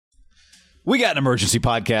We got an emergency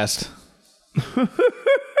podcast.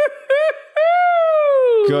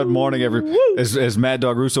 Good morning, everybody. As Mad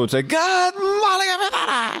Dog Russo would say, good morning,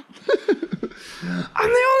 everybody. I'm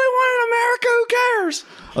the only one in America who cares.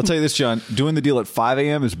 I'll tell you this, John. Doing the deal at 5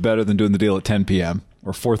 a.m. is better than doing the deal at 10 p.m.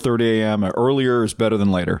 or 4:30 a.m. Earlier is better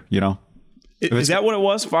than later, you know? Is that what it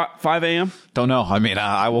was, 5 a.m.? Don't know. I mean,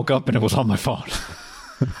 I woke up and it was on my phone.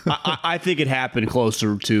 I think it happened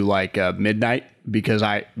closer to like midnight because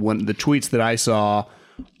when the tweets that I saw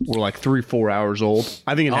were like 3-4 hours old.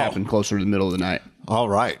 I think it happened closer to the middle of the night. All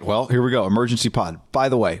right. Well, here we go. Emergency pod. By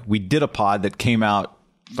the way, we did a pod that came out,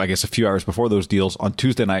 I guess, a few hours before those deals on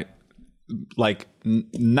Tuesday night. Like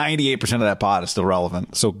 98% of that pod is still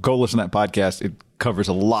relevant. So go listen to that podcast. It covers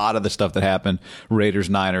a lot of the stuff that happened. Raiders,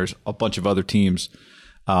 Niners, a bunch of other teams,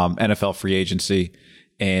 NFL free agency.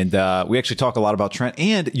 And we actually talk a lot about Trent.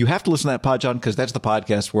 And you have to listen to that pod, John, because that's the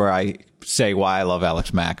podcast where I say why I love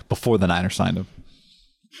Alex Mack before the Niners signed him.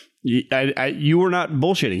 You were not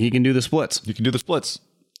bullshitting. He can do the splits. You can do the splits.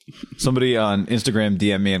 Somebody on Instagram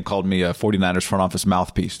DM'd me and called me a 49ers front office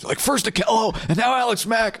mouthpiece. Like, first Akello, and now Alex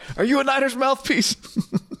Mack. Are you a Niners mouthpiece?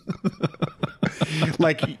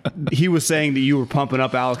 Like, he was saying that you were pumping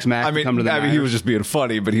up Alex Mack to come to the Niners. He was just being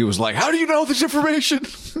funny, but he was like, how do you know this information?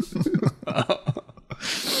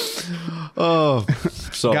 Oh,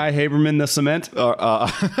 so Guy Haberman, the cement.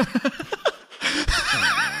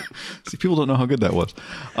 See, people don't know how good that was.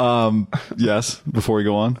 Yes, before we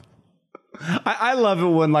go on. I love it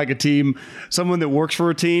when like a team, someone that works for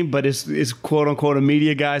a team, but is quote unquote a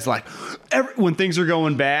media guy's like, when things are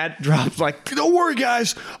going bad, drops like, don't worry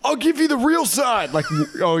guys, I'll give you the real side. Like,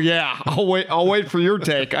 oh yeah, I'll wait for your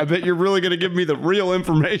take. I bet you're really going to give me the real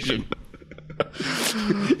information.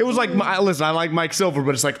 It was like, listen, I like Mike Silver,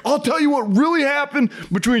 but it's like, I'll tell you what really happened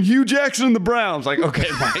between Hugh Jackson and the Browns. Like, okay,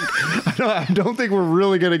 Mike, I don't think we're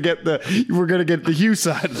really going to get the Hugh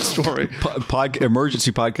side of the story.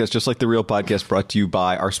 Emergency podcast, just like the real podcast, brought to you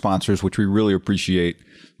by our sponsors, which we really appreciate.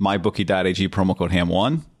 MyBookie.ag, promo code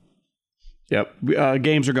HAM1. Yep.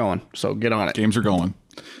 Games are going, so get on it. Games are going.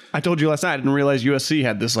 I told you last night, I didn't realize USC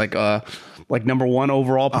had this like number one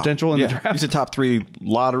overall potential in the draft. He's a top three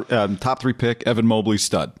pick, Evan Mobley,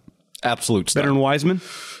 stud. Absolute stud. Better than Wiseman?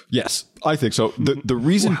 Yes, I think so. The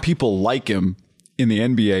reason people like him in the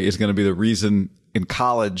NBA is going to be the reason in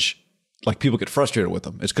college, like, people get frustrated with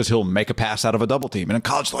him. It's because he'll make a pass out of a double team. And in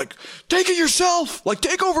college, like, take it yourself. Like,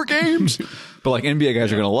 take over games. But like NBA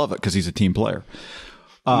guys are going to love it because he's a team player.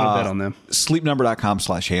 I'm going to bet on them.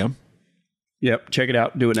 Sleepnumber.com/ham. Yep, check it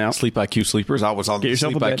out. Do it now. Sleep IQ sleepers. I was on Sleep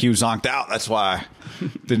IQ zonked out. That's why I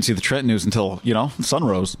didn't see the Trent news until, sun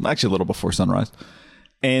rose. Actually, a little before sunrise.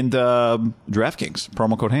 And DraftKings,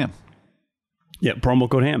 promo code HAM. Yeah, promo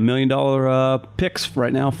code HAM. $1 million picks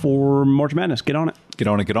right now for March Madness. Get on it. Get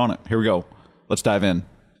on it. Here we go. Let's dive in.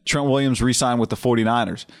 Trent Williams re-signed with the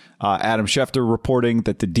 49ers. Adam Schefter reporting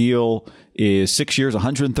that the deal is 6 years,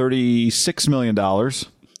 $136 million.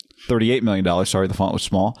 $38 million. Sorry, the font was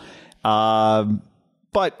small.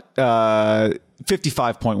 But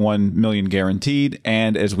 55.1 million guaranteed,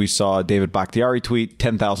 and as we saw David Bakhtiari tweet,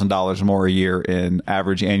 $10,000 more a year in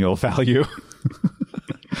average annual value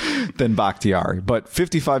than Bakhtiari, but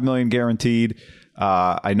 55 million guaranteed.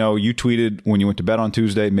 I know you tweeted when you went to bed on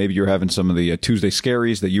Tuesday, maybe you're having some of the Tuesday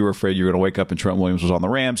scaries that you were afraid you were going to wake up and Trent Williams was on the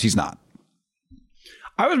Rams. He's not.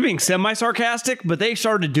 I was being semi-sarcastic, but they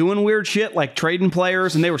started doing weird shit like trading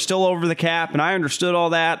players, and they were still over the cap, and I understood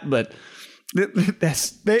all that, but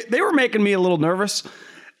they were making me a little nervous.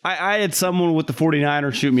 I had someone with the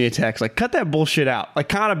 49ers shoot me a text, like, cut that bullshit out. Like,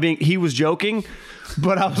 kind of being, he was joking,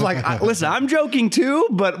 but I was like, listen, I'm joking too,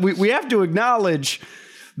 but we have to acknowledge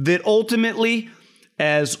that ultimately,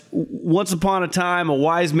 as once upon a time, a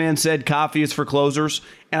wise man said, coffee is for closers.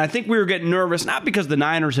 And I think we were getting nervous, not because the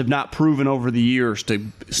Niners have not proven over the years to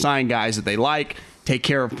sign guys that they like, take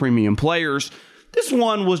care of premium players. This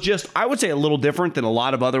one was just, I would say, a little different than a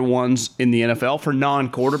lot of other ones in the NFL for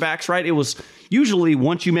non-quarterbacks, right? It was usually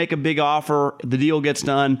once you make a big offer, the deal gets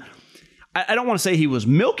done. I don't want to say he was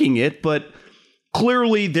milking it, but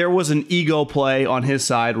clearly there was an ego play on his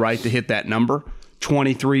side, right, to hit that number.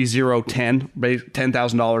 23,010,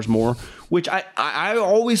 $10,000 more, which I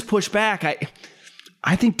always push back.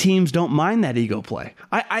 I think teams don't mind that ego play.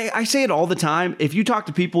 I say it all the time. If you talk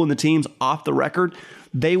to people in the teams off the record,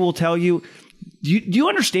 they will tell you, do you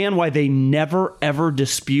understand why they never, ever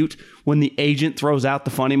dispute when the agent throws out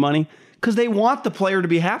the funny money? Because they want the player to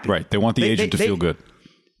be happy. Right. They want the agent to feel good.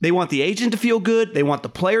 They want the agent to feel good. They want the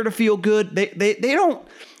player to feel good. They don't.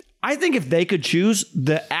 I think if they could choose,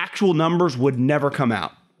 the actual numbers would never come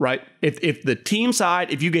out, right? If the team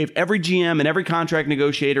side, if you gave every GM and every contract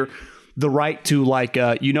negotiator the right to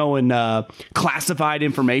in classified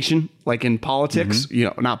information, like in politics,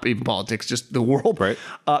 not even politics, just the world. Right.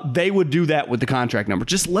 They would do that with the contract number.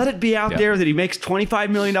 Just let it be out there that he makes $25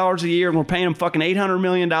 million a year and we're paying him fucking $800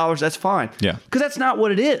 million. That's fine. Yeah. Because that's not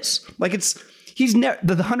what it is. Like he's the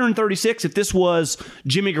 136. If this was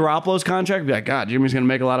Jimmy Garoppolo's contract, I'd be like, God, Jimmy's going to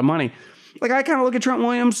make a lot of money. Like I kind of look at Trent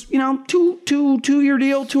Williams, 2-year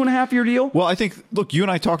deal, 2.5-year deal. Well, I think, look, you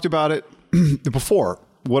and I talked about it before.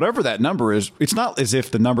 Whatever that number is, it's not as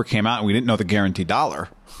if the number came out and we didn't know the guaranteed dollar.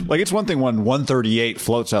 Like, it's one thing when 138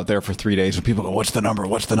 floats out there for 3 days and people go, what's the number?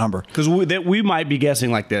 What's the number? Because we might be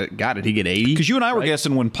guessing did he get 80? Because you and I were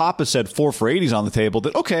guessing when Papa said 4 for 80s on the table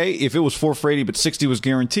that, okay, if it was 4 for 80 but 60 was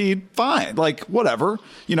guaranteed, fine. Like, whatever.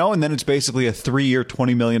 And then it's basically a 3-year,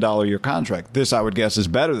 $20 million year contract. This, I would guess, is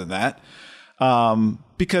better than that.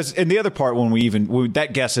 Because in the other part, that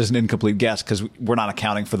guess is an incomplete guess because we're not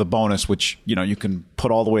accounting for the bonus, which, you can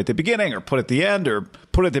put all the way at the beginning or put at the end or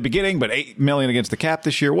put at the beginning, but $8 million against the cap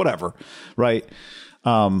this year, whatever. Right.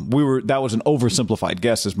 That was an oversimplified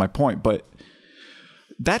guess is my point, but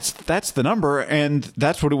that's the number and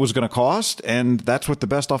that's what it was going to cost. And that's what the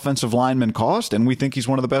best offensive lineman cost. And we think he's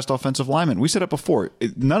one of the best offensive linemen. We said it before.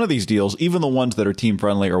 None of these deals, even the ones that are team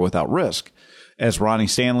friendly, are without risk. As Ronnie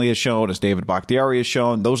Stanley has shown, as David Bakhtiari has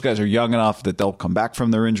shown, those guys are young enough that they'll come back from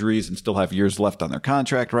their injuries and still have years left on their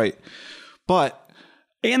contract, right?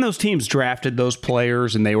 And those teams drafted those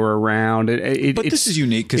players and they were around. But this is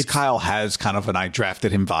unique because Kyle has kind of an I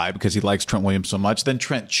drafted him vibe because he likes Trent Williams so much. Then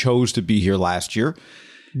Trent chose to be here last year.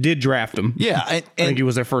 Did draft him. Yeah. I think he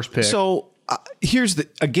was their first pick. So here's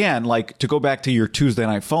to go back to your Tuesday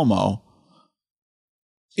night FOMO,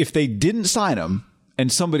 if they didn't sign him, and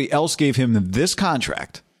somebody else gave him this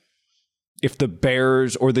contract, if the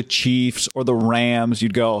Bears or the Chiefs or the Rams,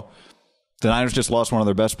 you'd go, the Niners just lost one of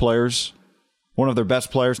their best players. Now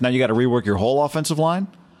you got to rework your whole offensive line,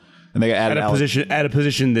 and they got at a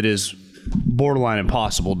position that is borderline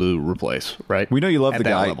impossible to replace. Right? We know you love the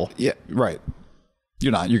guy. Level. Yeah, right.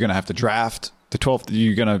 You're not. You're going to have to draft the 12th.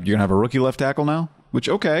 You're gonna have a rookie left tackle now. Which,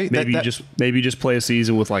 okay. Maybe you just play a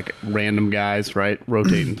season with like random guys, right?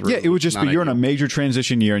 Rotating through. Yeah, it would just be you're in a major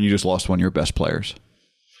transition year and you just lost one of your best players.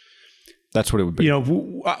 That's what it would be.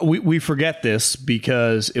 We forget this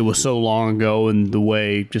because it was so long ago and the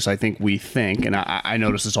way I think we think. And I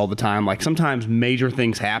notice this all the time. Like sometimes major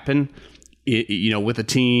things happen, with a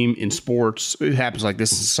team in sports. It happens like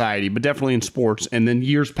this in society, but definitely in sports. And then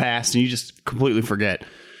years pass and you just completely forget.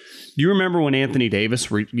 Do you remember when Anthony Davis,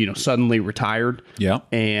 suddenly retired? Yeah.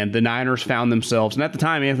 And the Niners found themselves, and at the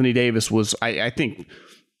time, Anthony Davis was, I think,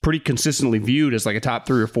 pretty consistently viewed as like a top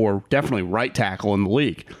 3 or 4, definitely right tackle in the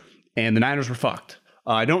league. And the Niners were fucked.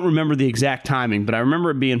 I don't remember the exact timing, but I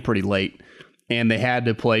remember it being pretty late. And they had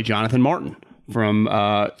to play Jonathan Martin from,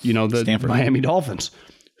 the Stanford. Miami Dolphins,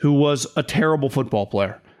 who was a terrible football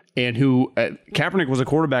player. And who Kaepernick was a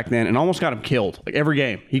quarterback then and almost got him killed like every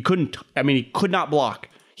game. He could not block.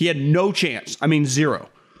 He had no chance. Zero.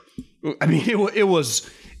 It was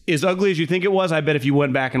as ugly as you think it was. I bet if you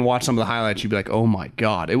went back and watched some of the highlights, you'd be like, oh my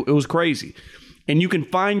God, it was crazy. And you can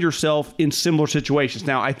find yourself in similar situations.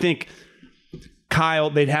 Now, I think Kyle,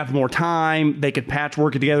 they'd have more time. They could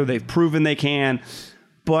patchwork it together. They've proven they can.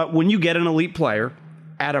 But when you get an elite player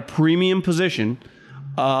at a premium position,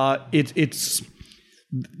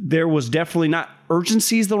 there was definitely not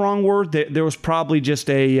urgency is the wrong word. There was probably just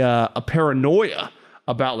a paranoia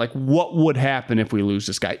about like what would happen if we lose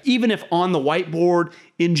this guy. Even if on the whiteboard,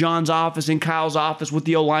 in John's office, in Kyle's office, with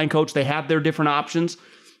the O-line coach, they have their different options.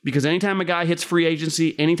 Because anytime a guy hits free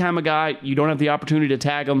agency, anytime a guy, you don't have the opportunity to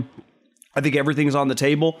tag him, I think everything's on the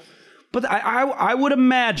table. But I would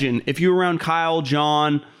imagine if you're around Kyle,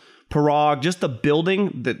 John, Parag, just the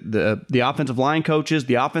building, the offensive line coaches,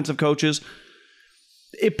 the offensive coaches,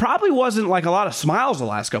 it probably wasn't like a lot of smiles the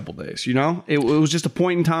last couple of days, It was just a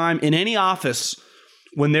point in time in any office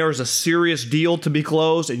when there is a serious deal to be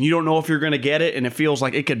closed and you don't know if you're going to get it and it feels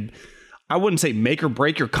like it could, I wouldn't say make or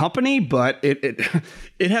break your company, but it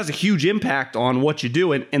has a huge impact on what you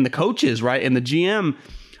do. And the coaches, right? And the GM,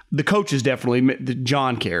 the coaches definitely,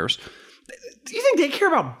 John cares. Do you think they care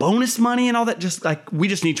about bonus money and all that? Just like, we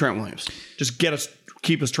just need Trent Williams. Just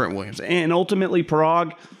keep us Trent Williams. And ultimately,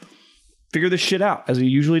 Parag figure this shit out as he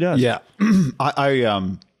usually does. Yeah.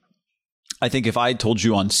 I think if I told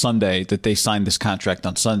you on Sunday that they signed this contract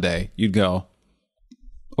on Sunday, you'd go,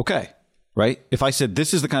 okay, right? If I said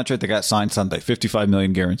this is the contract that got signed Sunday, $55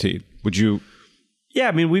 million guaranteed, would you? Yeah,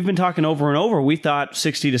 we've been talking over and over. We thought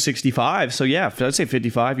 60 to 65. So yeah, I'd say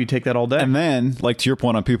 55. You take that all day. And then, like to your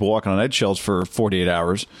point on people walking on eggshells for 48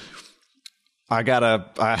 hours, I've got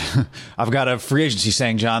a free agency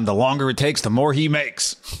saying, John, the longer it takes, the more he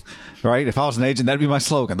makes. Right? If I was an agent, that'd be my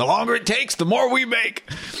slogan. The longer it takes, the more we make.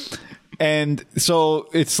 And so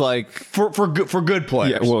it's like for good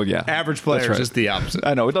players. Yeah, well, yeah. Average players Right. is the opposite.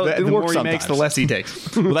 I know. The It more works he makes, the sometimes. less he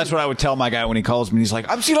takes. Well, that's what I would tell my guy when he calls me. And he's like,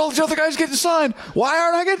 I'm seeing all these other guys getting signed. Why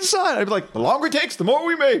aren't I getting signed? I'd be like, the longer it takes, the more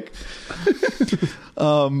we make.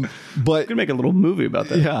 But Could make a little movie about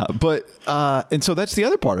that. yeah, but and so that's the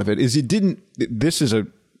other part of it is it didn't. This is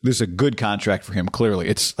a good contract for him. Clearly,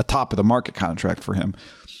 it's a top of the market contract for him.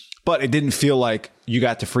 But it didn't feel like you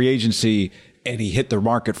got to free agency and he hit the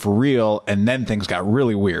market for real, and then things got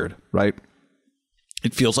really weird, right?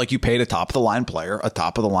 It feels like you paid a top of the line player a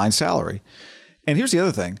top of the line salary. And here's the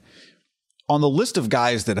other thing: on the list of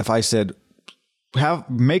guys that if I said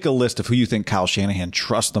make a list of who you think Kyle Shanahan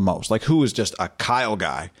trusts the most, like who is just a Kyle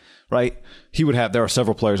guy, right? He would have, there are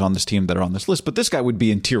several players on this team that are on this list, but this guy would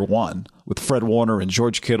be in tier 1 with Fred Warner and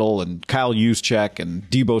George Kittle and Kyle Juszczyk and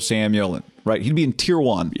Deebo Samuel, and right? He'd be in tier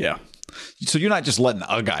 1. Yeah. So you're not just letting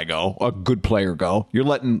a guy go, a good player go. You're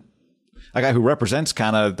letting a guy who represents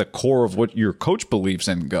kind of the core of what your coach believes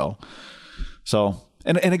in go. So,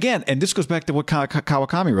 and again, and this goes back to what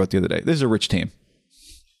Kawakami wrote the other day. This is a rich team.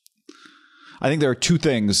 I think there are two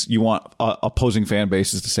things you want opposing fan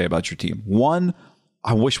bases to say about your team. One,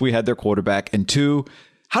 I wish we had their quarterback. And two,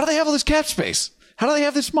 how do they have all this cap space? How do they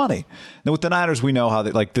have this money? Now with the Niners, we know how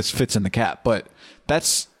this fits in the cap, but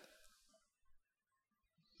that's.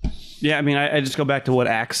 Yeah, I mean, I just go back to what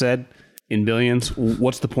Axe said in Billions.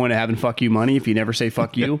 What's the point of having fuck you money if you never say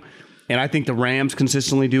fuck you? And I think the Rams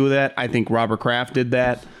consistently do that. I think Robert Kraft did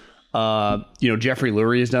that. Jeffrey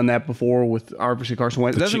Lurie has done that before with obviously Carson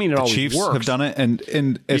Wentz. It doesn't mean it always Chiefs works. have done it,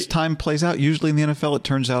 and as time plays out, usually in the NFL, it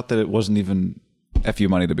turns out that it wasn't even FU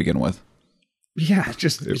money to begin with. Yeah, it's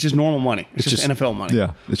just normal money. It's just NFL money.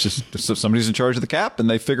 Yeah, it's just somebody's in charge of the cap, and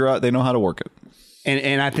they know how to work it.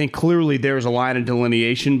 And I think clearly there's a line of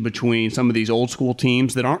delineation between some of these old school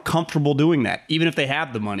teams that aren't comfortable doing that, even if they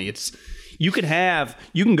have the money. You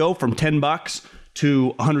can go from $10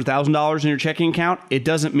 to $100,000 in your checking account. It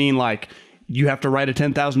doesn't mean like you have to write a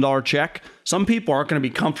 $10,000 check. Some people aren't going to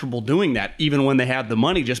be comfortable doing that even when they have the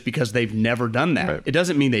money just because they've never done that. Right. It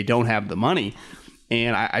doesn't mean they don't have the money.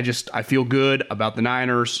 And I feel good about the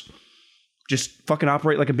Niners. Just fucking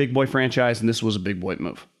operate like a big boy franchise, and this was a big boy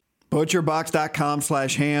move.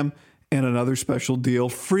 ButcherBox.com/ham and another special deal.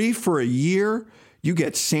 Free for a year. You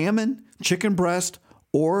get salmon, chicken breast,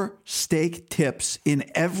 or steak tips in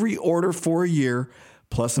every order for a year,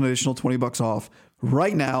 plus an additional $20 off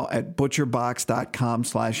right now at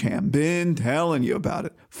ButcherBox.com/ham. Been telling you about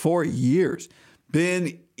it for years.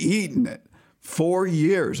 Been eating it for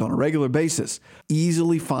years on a regular basis.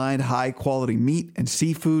 Easily find high-quality meat and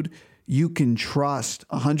seafood you can trust.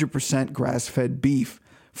 100% grass-fed beef,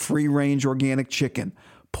 free-range organic chicken,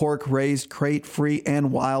 pork-raised, crate-free,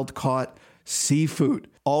 and wild-caught seafood.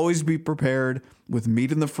 Always be prepared with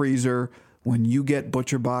meat in the freezer when you get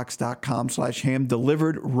ButcherBox.com/ham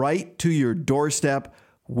delivered right to your doorstep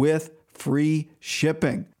with free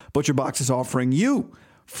shipping. ButcherBox is offering you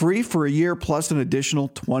free for a year plus an additional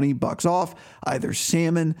 $20 off either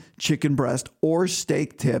salmon, chicken breast, or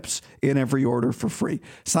steak tips in every order for free.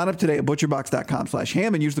 Sign up today at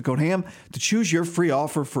ButcherBox.com/ham and use the code HAM to choose your free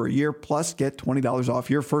offer for a year plus get $20 off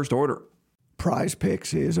your first order. Prize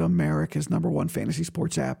Picks is America's #1 fantasy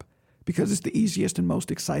sports app because it's the easiest and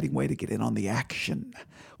most exciting way to get in on the action.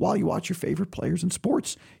 While you watch your favorite players in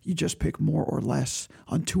sports, you just pick more or less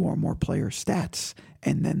on 2 or more player stats,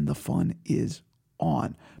 and then the fun is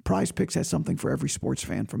on. Prize Picks has something for every sports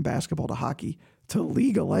fan, from basketball to hockey to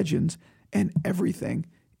League of Legends and everything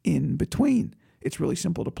in between. It's really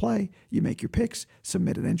simple to play. You make your picks,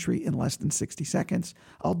 submit an entry in less than 60 seconds.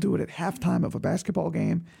 I'll do it at halftime of a basketball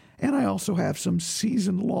game, and I also have some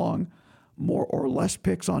season-long more or less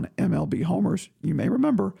picks on MLB homers. You may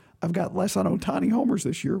remember I've got less on Ohtani homers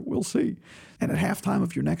this year. We'll see. And at halftime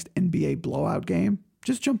of your next NBA blowout game,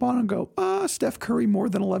 just jump on and go, Steph Curry more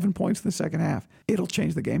than 11 points in the second half. It'll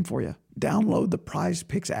change the game for you. Download the Prize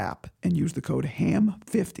Picks app and use the code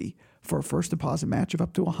HAM50 for a first deposit match of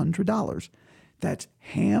up to $100. That's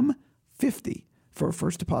HAM50 for a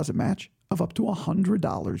first deposit match of up to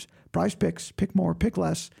 $100. Prize Picks, pick more, pick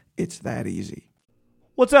less. It's that easy.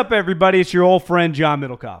 What's up, everybody? It's your old friend, John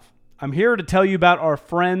Middlecoff. I'm here to tell you about our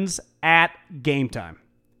friends at Game Time.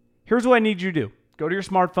 Here's what I need you to do. Go to your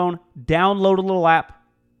smartphone, download a little app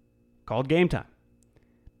called Game Time.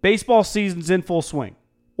 Baseball season's in full swing.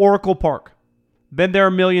 Oracle Park. Been there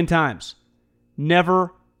a million times.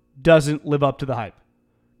 Never doesn't live up to the hype.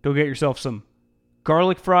 Go get yourself some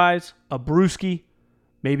garlic fries, a brewski,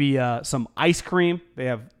 maybe some ice cream. They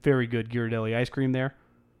have very good Ghirardelli ice cream there.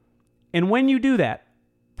 And when you do that,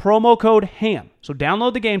 promo code HAM. So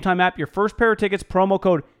download the Game Time app. Your first pair of tickets, promo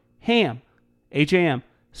code HAM, H-A-M,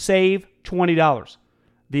 save $20.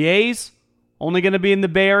 The A's, only going to be in the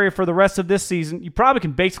Bay Area for the rest of this season. You probably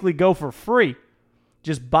can basically go for free.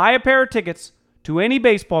 Just buy a pair of tickets to any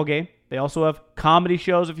baseball game. They also have comedy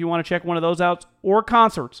shows if you want to check one of those out, or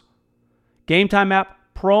concerts. Game Time app,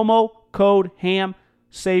 promo code HAM,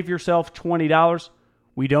 save yourself $20.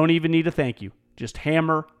 We don't even need a thank you. Just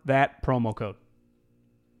hammer that promo code.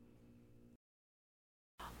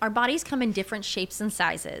 Our bodies come in different shapes and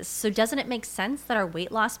sizes, so doesn't it make sense that our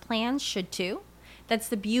weight loss plans should too? That's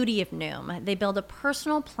the beauty of Noom. They build a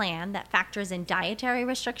personal plan that factors in dietary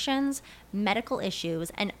restrictions, medical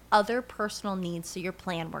issues, and other personal needs so your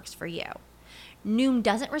plan works for you. Noom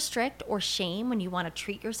doesn't restrict or shame when you want to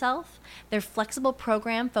treat yourself. Their flexible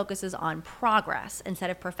program focuses on progress instead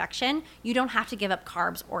of perfection. You don't have to give up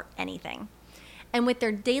carbs or anything. And with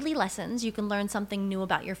their daily lessons, you can learn something new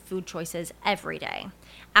about your food choices every day.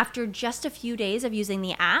 After just a few days of using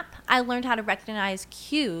the app, I learned how to recognize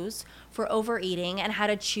cues for overeating and how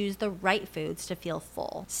to choose the right foods to feel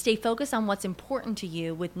full. Stay focused on what's important to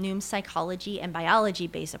you with Noom's psychology and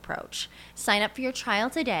biology-based approach. Sign up for your trial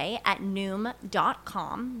today at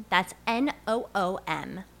Noom.com. That's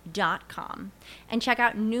Noom.com. And check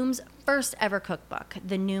out Noom's first ever cookbook,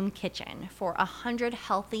 The Noom Kitchen, for 100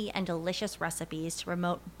 healthy and delicious recipes to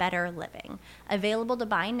promote better living. Available to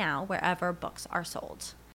buy now wherever books are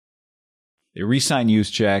sold. You re-sign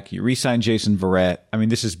Juszczyk, you re-sign Jason Verrett. I mean,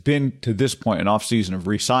 this has been, to this point, an offseason of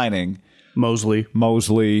re-signing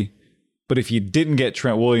Mosley. But if you didn't get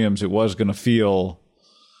Trent Williams, it was going to feel...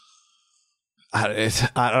 I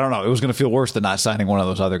don't know. It was going to feel worse than not signing one of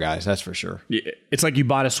those other guys. That's for sure. It's like you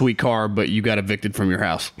bought a sweet car, but you got evicted from your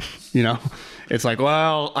house. You know, it's like,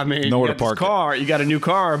 well, I mean, nowhere you to got park this car, you got a new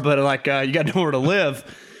car, but like you got nowhere to live.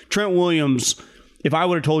 Trent Williams. If I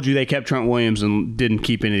would have told you they kept Trent Williams and didn't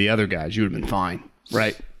keep any of the other guys, you would have been fine,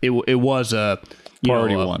 right? It was a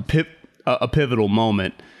pivotal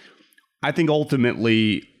moment. I think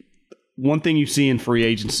ultimately, one thing you see in free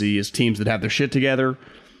agency is teams that have their shit together.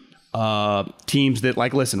 Teams that,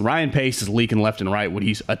 like, listen, Ryan Pace is leaking left and right what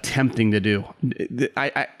he's attempting to do.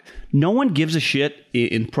 No one gives a shit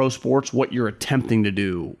in pro sports what you're attempting to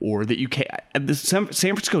do, or that you can't. The San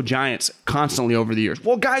Francisco Giants constantly over the years,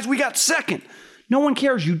 well, guys, we got second. No one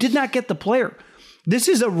cares. You did not get the player. This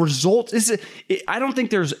is a result. I don't think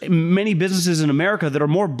there's many businesses in America that are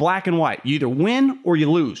more black and white. You either win or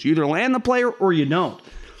you lose. You either land the player or you don't.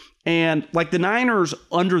 And like the Niners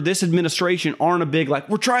under this administration aren't a big, like,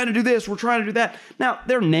 we're trying to do this, we're trying to do that. Now,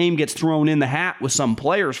 their name gets thrown in the hat with some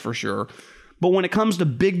players for sure. But when it comes to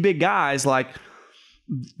big guys, like,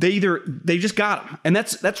 they just got them. And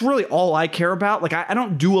that's really all I care about. Like, I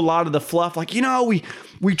don't do a lot of the fluff. Like, you know,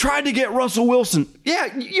 we tried to get Russell Wilson.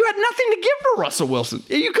 Yeah, you had nothing to give for Russell Wilson.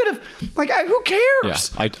 You could have, like, who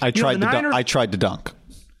cares? Yeah, I tried to dunk.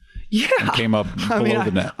 Yeah. And came up below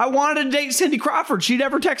the net. I wanted to date Cindy Crawford. She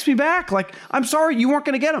never texted me back. Like, I'm sorry, you weren't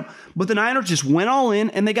going to get him. But the Niners just went all in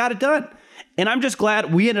and they got it done. And I'm just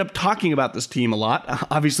glad we ended up talking about this team a lot.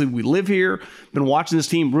 Obviously, we live here, been watching this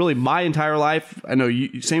team really my entire life. I know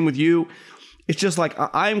same with you. It's just like,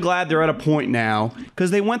 I'm glad they're at a point now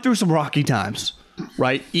because they went through some rocky times,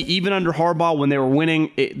 right? Even under Harbaugh, when they were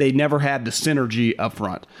winning, they never had the synergy up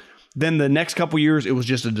front. Then the next couple years, it was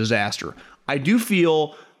just a disaster. I do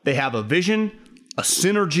feel they have a vision, a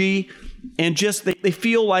synergy, and just they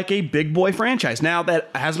feel like a big boy franchise. Now, that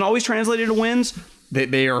hasn't always translated to wins.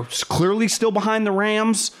 They are clearly still behind the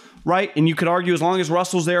Rams, right? And you could argue as long as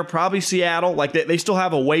Russell's there, probably Seattle. Like, they still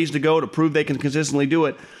have a ways to go to prove they can consistently do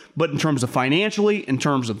it. But in terms of financially, in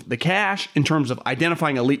terms of the cash, in terms of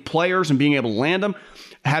identifying elite players and being able to land them,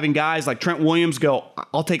 having guys like Trent Williams go,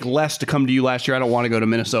 I'll take less to come to you last year. I don't want to go to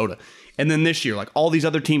Minnesota. And then this year, like, all these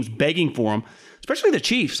other teams begging for him, especially the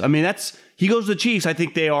Chiefs. I mean, he goes to the Chiefs. I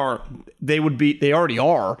think they already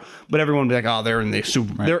are, but everyone would be like, oh, they're in the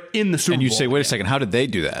Super Bowl. They're in the Super Bowl. And you say, wait a second, how did they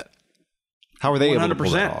do that? How are they 100%. Able to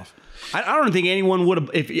pull that off? I don't think anyone would have,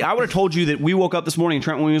 if I would have told you that we woke up this morning and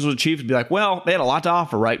Trent Williams was the Chiefs, be like, well, they had a lot to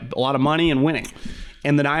offer, right? A lot of money and winning.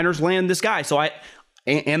 And the Niners land this guy.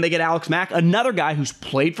 And they get Alex Mack, another guy who's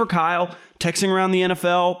played for Kyle, texting around the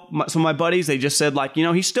NFL. Some of my buddies, they just said, like, you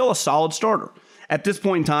know, he's still a solid starter. At this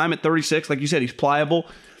point in time, at 36, like you said, he's pliable.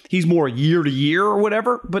 He's more year to year or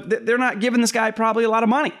whatever, but they're not giving this guy probably a lot of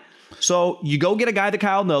money. So you go get a guy that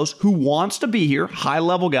Kyle knows who wants to be here,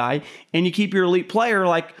 high-level guy, and you keep your elite player.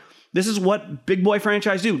 Like, this is what big boy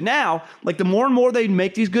franchise do. Now, like, the more and more they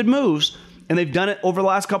make these good moves, And they've done it over the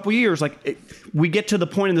last couple of years. Like, we get to the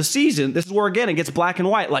point in the season, this is where, again, it gets black and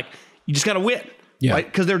white. Like, you just got to win. Yeah. Right?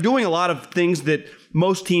 Because they're doing a lot of things that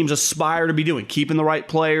most teams aspire to be doing, keeping the right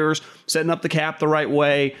players, setting up the cap the right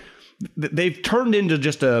way. They've turned into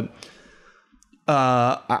just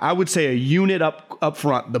I would say a unit up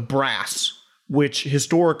front, the brass, which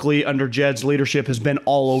historically under Jed's leadership has been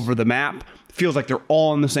all over the map. Feels like they're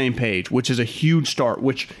all on the same page, which is a huge start,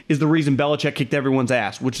 which is the reason Belichick kicked everyone's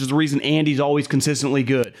ass, which is the reason Andy's always consistently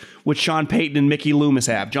good, which Sean Payton and Mickey Loomis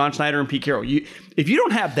have, John Schneider and Pete Carroll. If you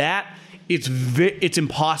don't have that, it's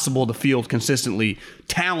impossible to field consistently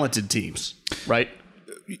talented teams, right?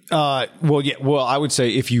 Well, yeah. Well, I would say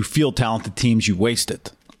if you field talented teams, you waste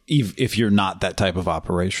it. If you're not that type of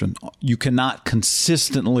operation, you cannot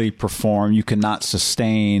consistently perform. You cannot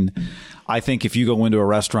sustain. I think if you go into a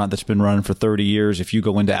restaurant that's been running for 30 years, if you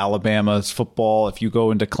go into Alabama's football, if you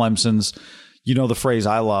go into Clemson's, you know the phrase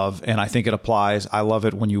I love, and I think it applies. I love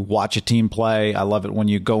it when you watch a team play. I love it when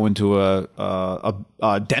you go into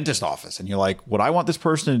a dentist office and you're like, would I want this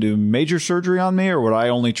person to do major surgery on me, or would I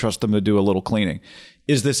only trust them to do a little cleaning?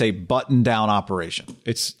 Is this a button-down operation?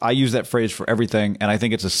 I use that phrase for everything, and I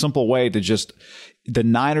think it's a simple way to just – the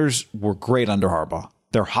Niners were great under Harbaugh.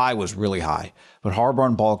 Their high was really high. But Harbaugh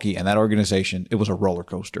and Balky and that organization, it was a roller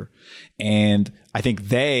coaster. And I think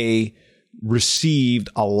they received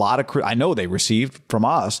a lot of – I know they received from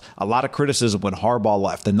us a lot of criticism when Harbaugh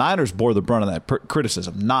left. The Niners bore the brunt of that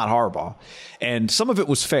criticism, not Harbaugh. And some of it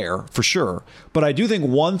was fair, for sure. But I do think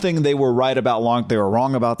one thing they were right about they were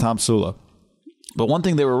wrong about Tom Sula. But one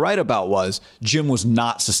thing they were right about was Jim was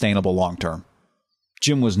not sustainable long-term.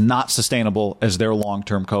 Jim was not sustainable as their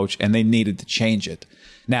long-term coach, and they needed to change it.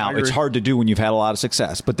 Now, it's hard to do when you've had a lot of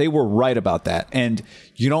success, but they were right about that. And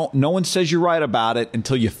no one says you're right about it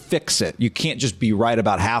until you fix it. You can't just be right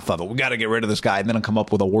about half of it. We got to get rid of this guy and then come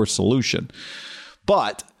up with a worse solution.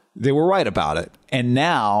 But they were right about it. And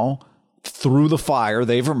now, through the fire,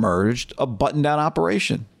 they've emerged a button-down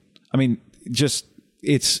operation. I mean, just...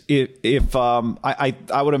 I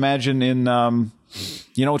would imagine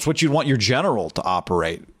it's what you'd want your general to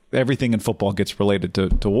operate. Everything in football gets related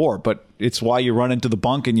to war, but it's why you run into the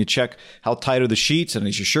bunk and you check how tight are the sheets and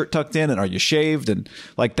is your shirt tucked in and are you shaved, and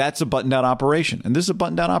like that's a button down operation. And this is a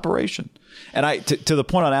button down operation. And to the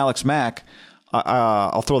point on Alex Mack,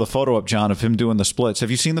 I'll throw the photo up, John, of him doing the splits. Have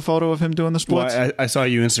you seen the photo of him doing the splits? Well, I saw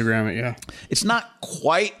you Instagram it. Yeah, it's not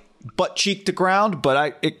quite butt cheek to ground, but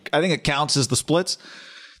I think it counts as the splits.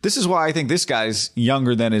 This is why I think this guy's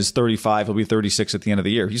younger than his 35. He'll be 36 at the end of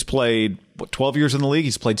the year. He's played 12 years in the league.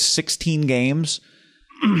 He's played 16 games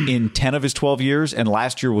in 10 of his 12 years, and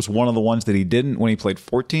last year was one of the ones that he didn't when he played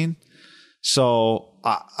 14. So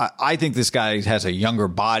I think this guy has a younger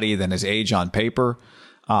body than his age on paper.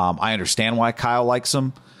 I understand why Kyle likes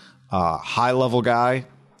him. High level guy.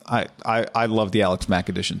 I love the Alex Mack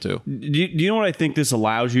edition too. Do you know what I think this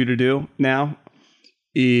allows you to do now?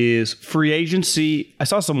 Is free agency. I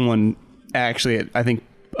saw someone actually, I think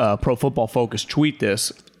Pro Football Focus tweet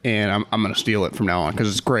this, and I'm going to steal it from now on because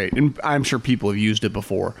it's great. And I'm sure people have used it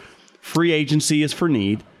before. Free agency is for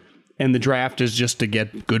need, and the draft is just to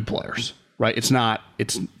get good players, right? It's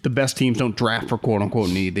the best teams don't draft for quote unquote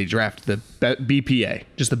need. They draft the BPA,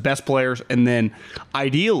 just the best players. And then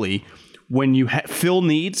ideally, when you fill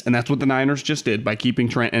needs, and that's what the Niners just did by keeping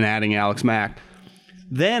Trent and adding Alex Mack.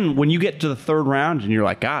 Then when you get to the third round and you're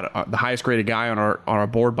like, God, the highest graded guy on our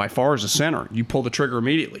board by far is a center, you pull the trigger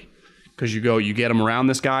immediately because you get him around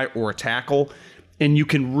this guy or a tackle, and you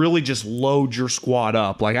can really just load your squad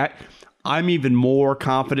up. Like I'm even more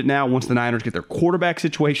confident now once the Niners get their quarterback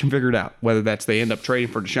situation figured out, whether that's they end up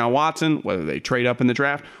trading for Deshaun Watson, whether they trade up in the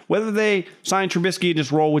draft, whether they sign Trubisky and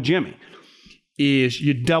just roll with Jimmy, is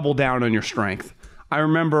you double down on your strength. I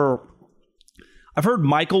remember I've heard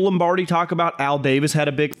Michael Lombardi talk about Al Davis had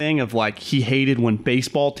a big thing of like he hated when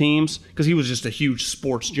baseball teams, because he was just a huge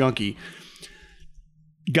sports junkie,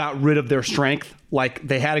 got rid of their strength. Like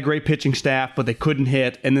they had a great pitching staff, but they couldn't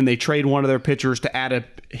hit, and then they trade one of their pitchers to add a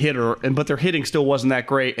hitter, but their hitting still wasn't that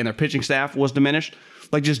great, and their pitching staff was diminished.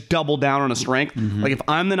 Like just double down on a strength. Mm-hmm. Like if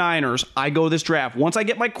I'm the Niners, I go this draft. Once I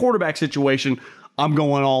get my quarterback situation, I'm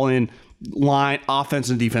going all in line, offense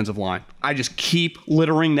and defensive line. I just keep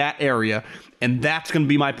littering that area. And that's going to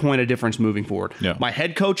be my point of difference moving forward. Yeah. My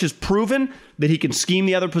head coach has proven that he can scheme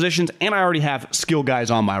the other positions, and I already have skill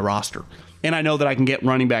guys on my roster. And I know that I can get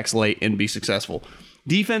running backs late and be successful.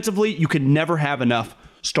 Defensively, you could never have enough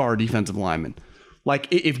star defensive linemen. Like,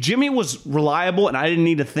 if Jimmy was reliable and I didn't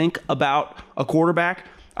need to think about a quarterback,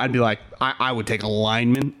 I'd be like, I would take a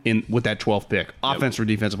lineman in with that 12th pick, offense or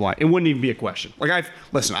defensive line. It wouldn't even be a question. Like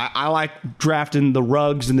I like drafting the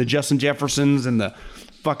Ruggs and the Justin Jeffersons and the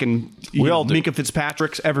fucking Minka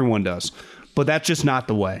Fitzpatricks. Everyone does, but that's just not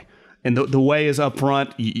the way. And the way is up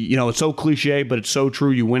front. You know, it's so cliche, but it's so true.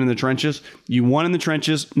 You win in the trenches. You won in the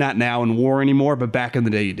trenches, not now in war anymore, but back in the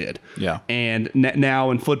day you did. Yeah. And now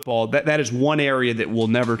in football, that is one area that will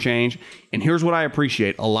never change. And here's what I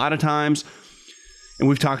appreciate. A lot of times, and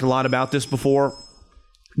we've talked a lot about this before,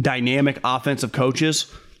 dynamic offensive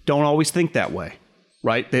coaches don't always think that way,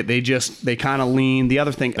 right? They kind of lean. The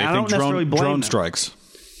other thing, I don't necessarily blame drone them. strikes.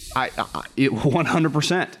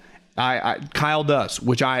 100%. Kyle does,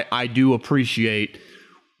 which I do appreciate,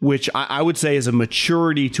 which I would say is a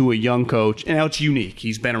maturity to a young coach. And now it's unique.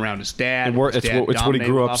 He's been around his dad. It's what he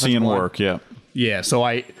grew up seeing work. Yeah. Yeah.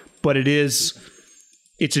 But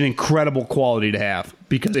it's an incredible quality to have,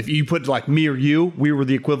 because if you put like me or you, we were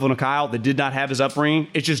the equivalent of Kyle that did not have his upbringing.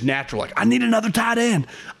 It's just natural. Like, I need another tight end.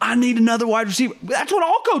 I need another wide receiver. That's what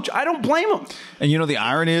all coach. I don't blame them. And you know, the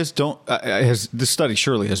irony is, this study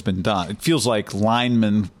surely has been done. It feels like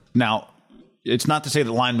linemen. Now, it's not to say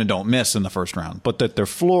that linemen don't miss in the first round, but that their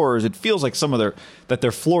floors, it feels like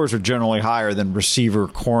their floors are generally higher than receiver,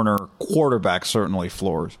 corner, quarterback, certainly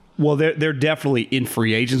floors. Well, they're definitely in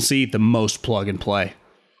free agency the most plug and play.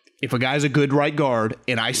 If a guy's a good right guard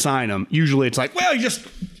and I sign him, usually it's like, well, he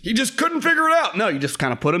just couldn't figure it out. No, you just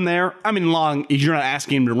kind of put him there. I mean, you're not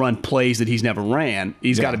asking him to run plays that he's never ran.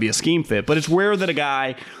 He's got to be a scheme fit. But it's rare that a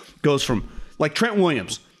guy goes from, like Trent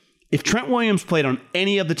Williams. If Trent Williams played on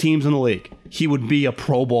any of the teams in the league, he would be a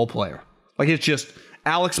Pro Bowl player. Like, it's just,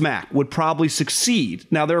 Alex Mack would probably succeed.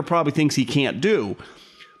 Now, there are probably things he can't do.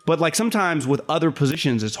 But like sometimes with other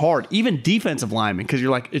positions, it's hard. Even defensive linemen, because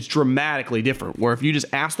you're like, it's dramatically different. Where if you just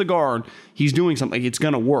ask the guard, he's doing something, it's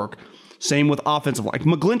going to work. Same with offensive line. Like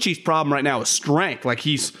McGlinchey's problem right now is strength. Like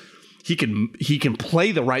he can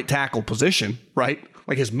play the right tackle position, right?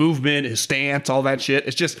 Like his movement, his stance, all that shit.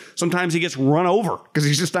 It's just sometimes he gets run over because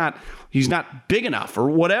he's not big enough or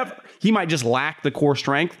whatever. He might just lack the core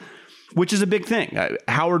strength, which is a big thing.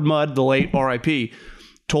 Howard Mudd, the late RIP,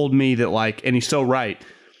 told me that, like, and he's so right.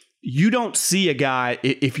 You don't see a guy,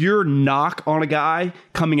 if your knock on a guy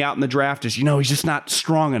coming out in the draft is, he's just not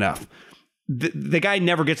strong enough. The guy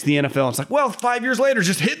never gets to the NFL. It's like, well, 5 years later,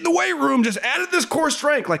 just hit the weight room, just added this core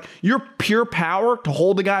strength. Like, your pure power to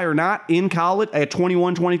hold the guy or not in college at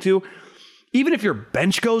 21, 22, even if your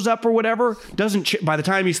bench goes up or whatever, doesn't by the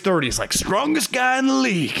time he's 30, it's like strongest guy in the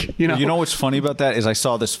league. You know what's funny about that is I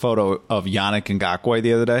saw this photo of Yannick Ngakoue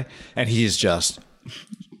the other day, and he's just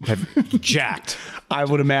jacked. I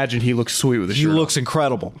would imagine he looks sweet with his shirt. He looks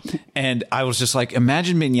incredible. And I was just like,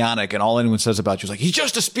 imagine being Yannick and all anyone says about you is like, he's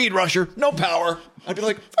just a speed rusher, no power. I'd be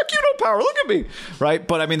like, fuck you, no power. Look at me. Right?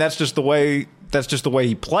 But I mean, that's just the way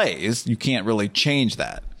he plays. You can't really change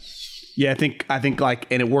that. Yeah, I think like,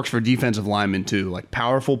 and it works for defensive linemen too, like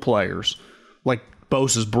powerful players, like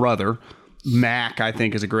Bosa's brother, Mack, I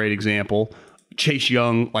think is a great example. Chase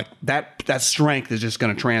Young, like that strength is just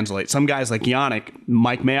going to translate. Some guys like Yannick,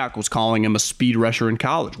 Mike Mayock was calling him a speed rusher in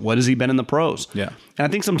college. What has he been in the pros? Yeah. And I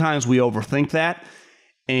think sometimes we overthink that.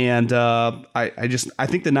 And I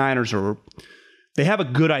think the Niners they have a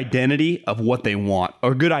good identity of what they want,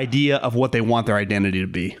 or a good idea of what they want their identity to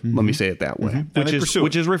be. Mm-hmm. Let me say it that way,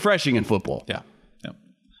 which is refreshing in football. Yeah.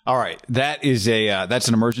 All right, that is that's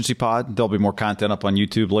an emergency pod. There'll be more content up on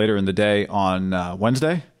YouTube later in the day on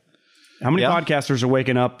Wednesday. How many podcasters are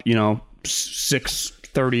waking up,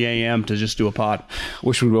 6:30 a.m. to just do a pod?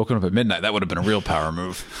 Wish we'd woken up at midnight. That would have been a real power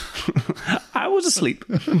move. I was asleep.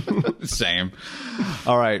 Same.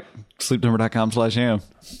 All right, sleepnumber.com/ham.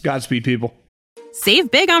 Godspeed, people.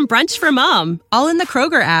 Save big on brunch for mom, all in the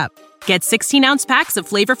Kroger app. Get 16-ounce packs of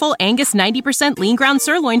flavorful Angus 90% lean ground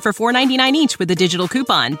sirloin for $4.99 each with a digital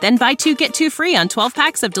coupon. Then buy 2, get 2 free on 12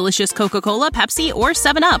 packs of delicious Coca-Cola, Pepsi, or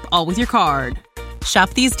 7-Up, all with your card. Shop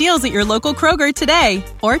these deals at your local Kroger today,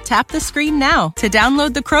 or tap the screen now to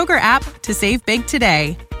download the Kroger app to save big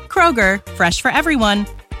today. Kroger, fresh for everyone.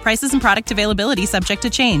 Prices and product availability subject to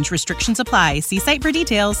change. Restrictions apply. See site for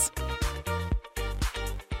details.